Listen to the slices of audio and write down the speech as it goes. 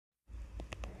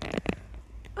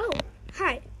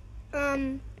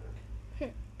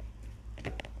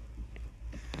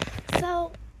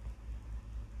So,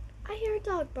 I hear a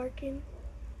dog barking.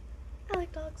 I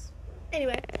like dogs.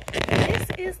 Anyway, this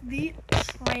is the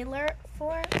trailer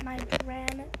for my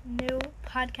brand new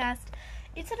podcast.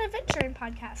 It's an adventuring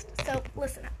podcast, so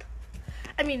listen up.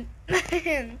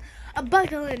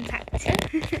 Buckle in tight.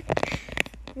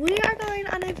 We are going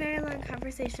on a very long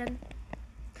conversation.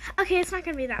 Okay, it's not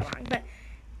going to be that long, but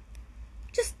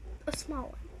just a small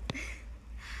one.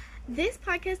 This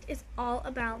podcast is all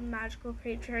about magical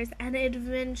creatures and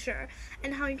adventure,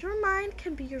 and how your mind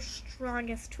can be your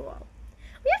strongest tool.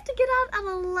 We have to get out of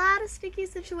a lot of sticky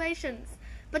situations,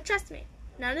 but trust me,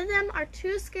 none of them are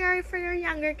too scary for your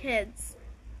younger kids.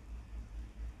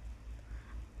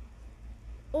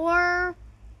 Or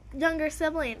younger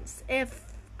siblings,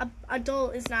 if an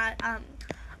adult is not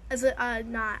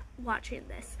watching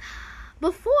this.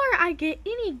 Before I get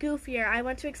any goofier, I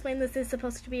want to explain this is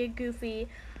supposed to be a goofy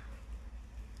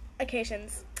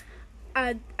occasions.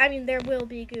 There will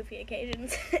be goofy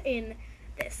occasions in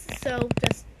this. So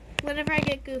just whenever I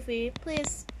get goofy,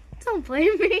 please don't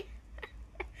blame me.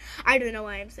 I don't know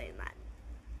why I'm saying that.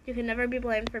 You can never be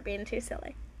blamed for being too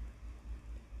silly.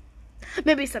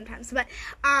 Maybe sometimes, but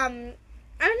I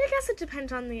guess it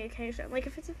depends on the occasion. Like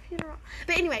if it's a funeral.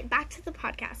 But anyway, back to the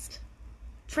podcast.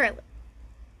 Trailer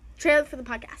for the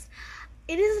podcast.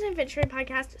 It is an adventuring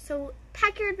podcast, so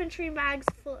pack your adventuring bags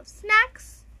full of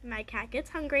snacks. My cat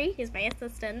gets hungry. He's my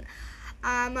assistant.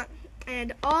 And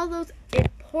all those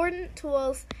important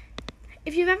tools.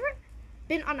 If you've ever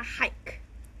been on a hike,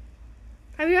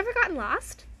 have you ever gotten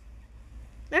lost?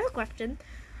 I have a question.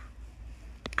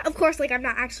 Of course, I'm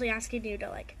not actually asking you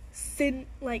to,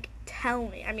 tell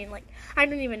me. I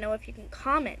don't even know if you can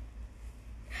comment.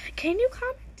 Can you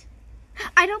comment?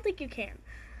 I don't think you can.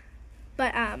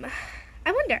 But, I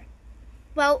wonder.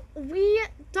 Well, we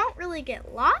don't really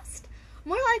get lost.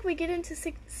 More like we get into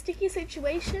sticky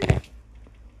situations.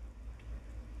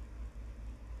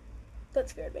 That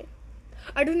scared me.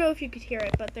 I don't know if you could hear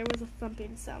it, but there was a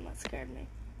thumping sound that scared me.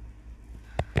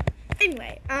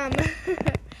 Anyway,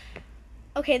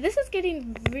 okay, this is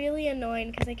getting really annoying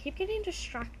because I keep getting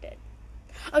distracted.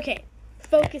 Okay,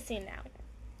 focusing now.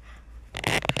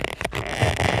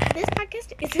 This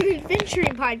podcast is an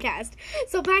adventuring podcast,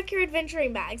 so pack your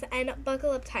adventuring bags and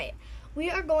buckle up tight. We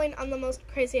are going on the most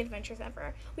crazy adventures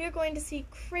ever. We are going to see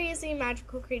crazy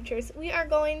magical creatures. You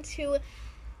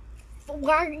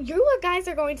guys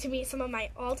are going to meet some of my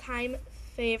all-time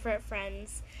favorite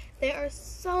friends. They are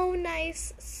so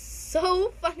nice,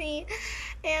 so funny,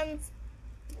 and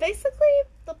basically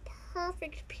the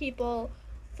perfect people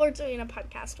for doing a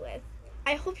podcast with.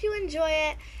 I hope you enjoy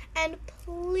it, and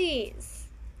please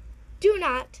do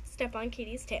not step on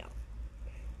Katie's tail.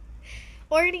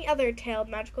 Or any other tailed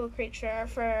magical creature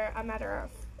for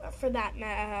that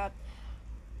matter.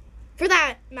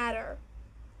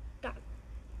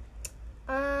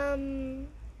 And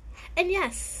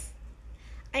yes,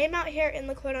 I am out here in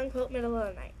the quote-unquote middle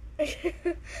of the night.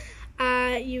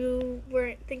 You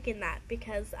weren't thinking that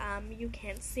because, you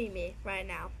can't see me right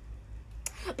now.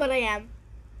 But I am,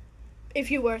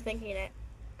 if you were thinking it.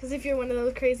 Because if you're one of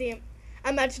those crazy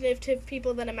imaginative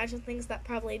people that imagine things that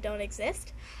probably don't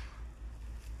exist,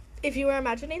 if you were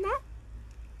imagining that,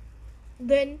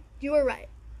 then you were right.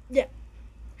 Yeah.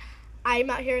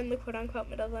 I'm out here in the quote-unquote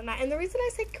middle of the night. And the reason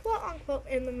I say quote-unquote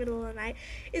in the middle of the night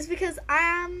is because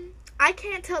I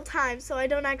can't tell time, so I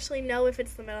don't actually know if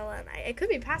it's the middle of the night. It could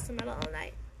be past the middle of the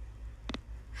night.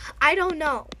 I don't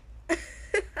know.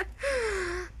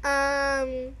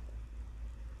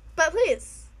 But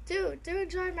please, do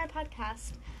enjoy my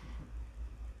podcast.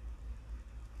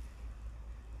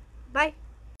 Bye.